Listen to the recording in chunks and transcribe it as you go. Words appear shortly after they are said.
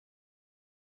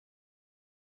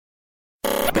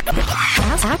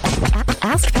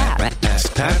AskPat.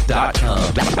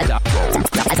 AskPat.com.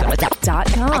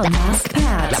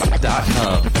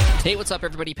 AskPat.com. Hey, what's up,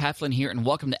 everybody? Pat Flynn here, and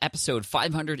welcome to episode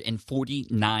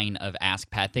 549 of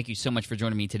Ask Pat. Thank you so much for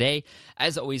joining me today.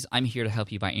 As always, I'm here to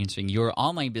help you by answering your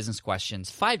online business questions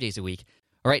 5 days a week.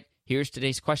 All right, here's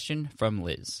today's question from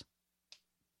Liz.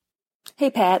 Hey,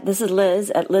 Pat. This is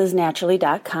Liz at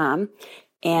liznaturally.com,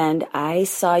 and I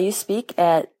saw you speak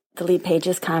at the Lead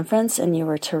Pages conference, and you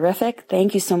were terrific.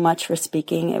 Thank you so much for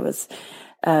speaking. It was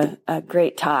a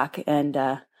great talk, and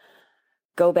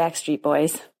go Backstreet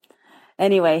Boys.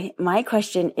 Anyway, my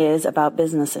question is about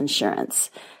business insurance.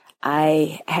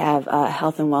 I have a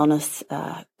health and wellness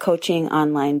coaching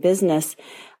online business.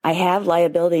 I have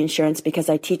liability insurance because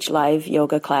I teach live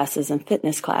yoga classes and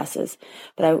fitness classes.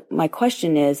 But my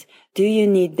question is, do you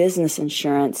need business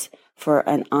insurance for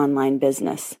an online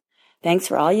business? Thanks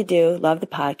for all you do. Love the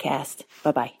podcast.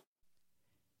 Bye-bye.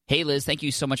 Hey, Liz, thank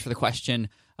you so much for the question.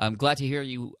 I'm glad to hear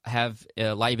you have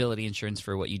liability insurance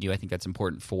for what you do. I think that's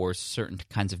important for certain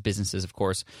kinds of businesses, of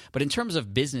course. But in terms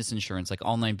of business insurance, like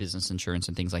online business insurance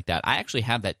and things like that, I actually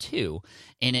have that too.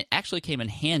 And it actually came in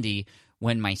handy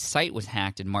when my site was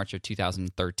hacked in March of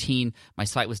 2013. My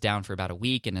site was down for about a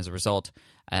week, and as a result,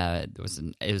 it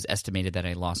was estimated that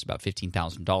I lost about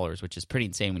 $15,000, which is pretty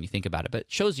insane when you think about it. But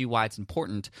it shows you why it's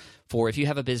important for, if you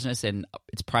have a business and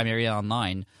it's primarily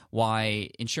online,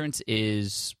 why insurance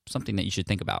is something that you should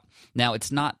think about. Now,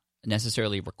 it's not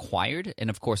necessarily required,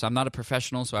 and of course, I'm not a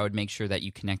professional, so I would make sure that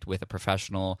you connect with a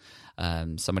professional,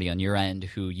 somebody on your end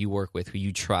who you work with, who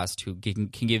you trust, who can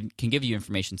give you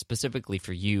information specifically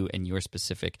for you and your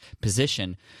specific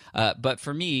position. But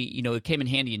for me, it came in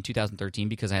handy in 2013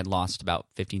 because I had lost about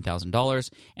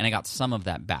 $15,000, and I got some of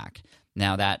that back.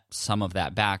 Now, that some of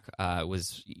that back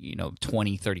was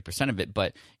 20-30% of it,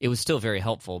 but it was still very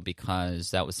helpful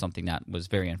because that was something that was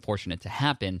very unfortunate to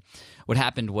happen. What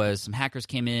happened was some hackers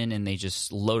came in and they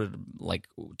just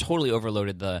totally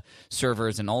overloaded the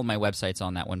servers, and all of my websites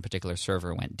on that one particular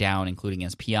server went down, including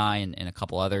SPI and a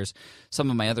couple others. Some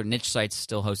of my other niche sites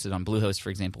still hosted on Bluehost, for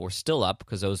example, were still up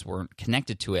because those weren't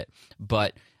connected to it,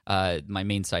 but my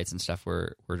main sites and stuff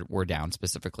were down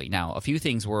specifically. Now, a few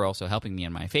things were also helping me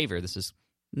in my favor. This is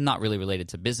not really related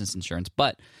to business insurance,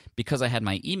 but because I had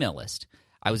my email list,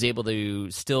 I was able to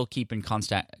still keep in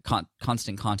constant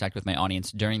contact with my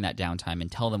audience during that downtime and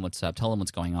tell them what's up, tell them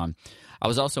what's going on. I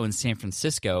was also in San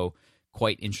Francisco,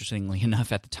 quite interestingly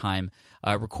enough at the time,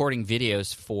 recording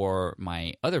videos for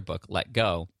my other book, Let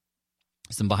Go.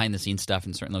 Some behind-the-scenes stuff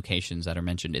in certain locations that are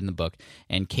mentioned in the book,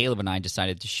 and Caleb and I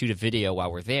decided to shoot a video while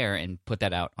we're there and put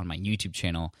that out on my YouTube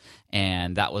channel,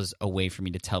 and that was a way for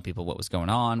me to tell people what was going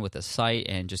on with the site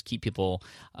and just keep people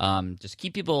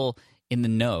in the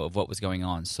know of what was going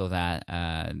on, so that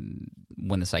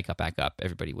when the site got back up,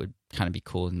 everybody would kind of be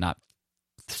cool and not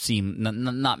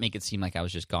make it seem like I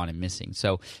was just gone and missing.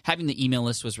 So having the email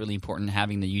list was really important,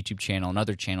 having the YouTube channel and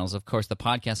other channels. Of course, the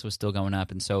podcast was still going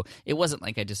up, and so it wasn't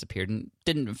like I disappeared, and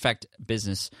didn't affect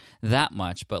business that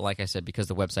much. But like I said, because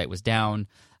the website was down,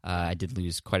 I did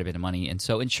lose quite a bit of money. And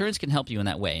so insurance can help you in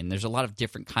that way, and there's a lot of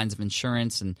different kinds of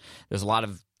insurance, and there's a lot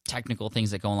of technical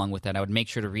things that go along with that. I would make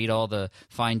sure to read all the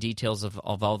fine details of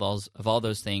all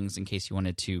those things in case you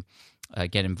wanted to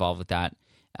get involved with that.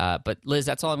 But Liz,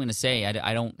 that's all I'm going to say.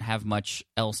 I don't have much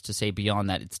else to say beyond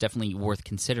that. It's definitely worth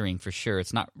considering for sure.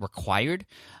 It's not required,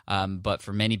 but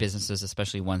for many businesses,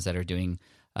 especially ones that are doing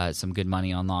some good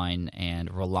money online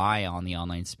and rely on the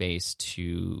online space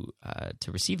to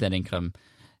receive that income,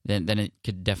 then it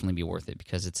could definitely be worth it,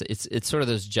 because it's sort of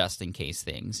those just in case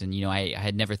things. And I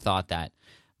had never thought that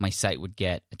my site would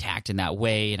get attacked in that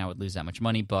way and I would lose that much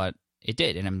money, but it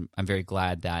did, and I'm very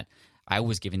glad that I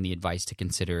was given the advice to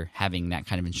consider having that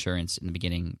kind of insurance in the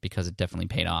beginning, because it definitely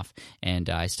paid off. And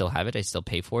I still have it. I still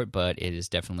pay for it, but it is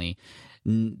definitely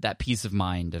that peace of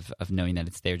mind of knowing that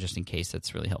it's there just in case.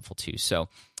 That's really helpful too. So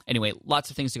anyway, lots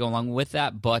of things to go along with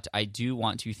that, but I do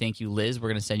want to thank you, Liz. We're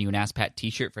going to send you an Ask Pat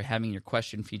t-shirt for having your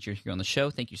question featured here on the show.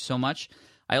 Thank you so much.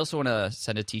 I also want to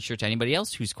send a t-shirt to anybody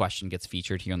else whose question gets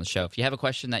featured here on the show. If you have a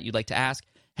question that you'd like to ask,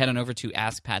 head on over to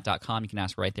askpat.com. You can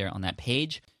ask right there on that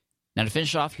page. Now, to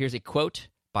finish off, here's a quote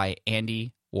by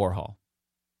Andy Warhol.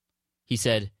 He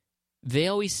said, "They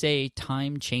always say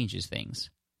time changes things,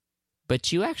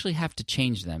 but you actually have to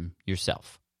change them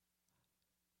yourself."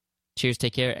 Cheers,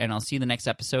 take care, and I'll see you in the next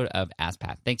episode of Ask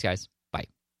Pat. Thanks, guys. Bye.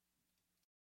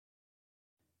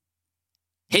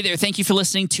 Hey there, thank you for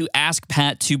listening to Ask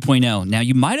Pat 2.0. Now,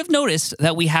 you might have noticed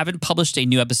that we haven't published a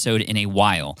new episode in a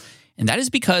while. And that is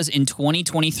because in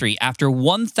 2023, after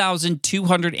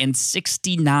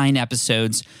 1,269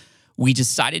 episodes, we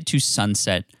decided to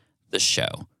sunset the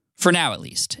show for now at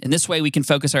least. In this way, we can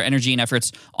focus our energy and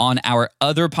efforts on our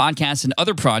other podcasts and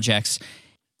other projects.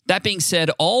 That being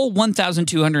said, all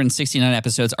 1,269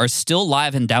 episodes are still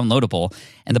live and downloadable,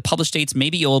 and the published dates may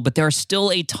be old, but there are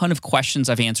still a ton of questions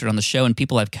I've answered on the show and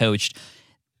people I've coached.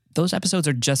 Those episodes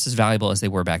are just as valuable as they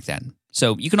were back then.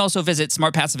 So you can also visit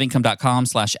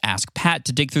smartpassiveincome.com/askpat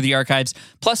to dig through the archives.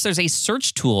 Plus, there's a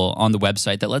search tool on the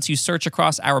website that lets you search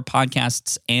across our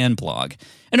podcasts and blog.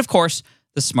 And of course,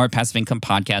 the Smart Passive Income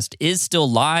podcast is still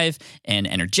live and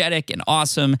energetic and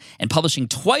awesome and publishing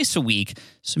twice a week.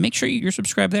 So make sure you're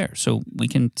subscribed there so we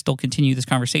can still continue this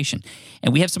conversation.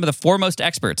 And we have some of the foremost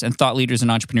experts and thought leaders in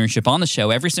entrepreneurship on the show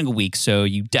every single week, so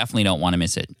you definitely don't want to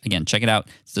miss it. Again, check it out.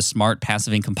 It's the Smart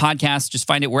Passive Income podcast. Just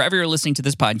find it wherever you're listening to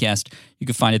this podcast. You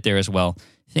can find it there as well.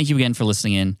 Thank you again for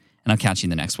listening in, and I'll catch you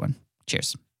in the next one.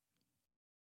 Cheers.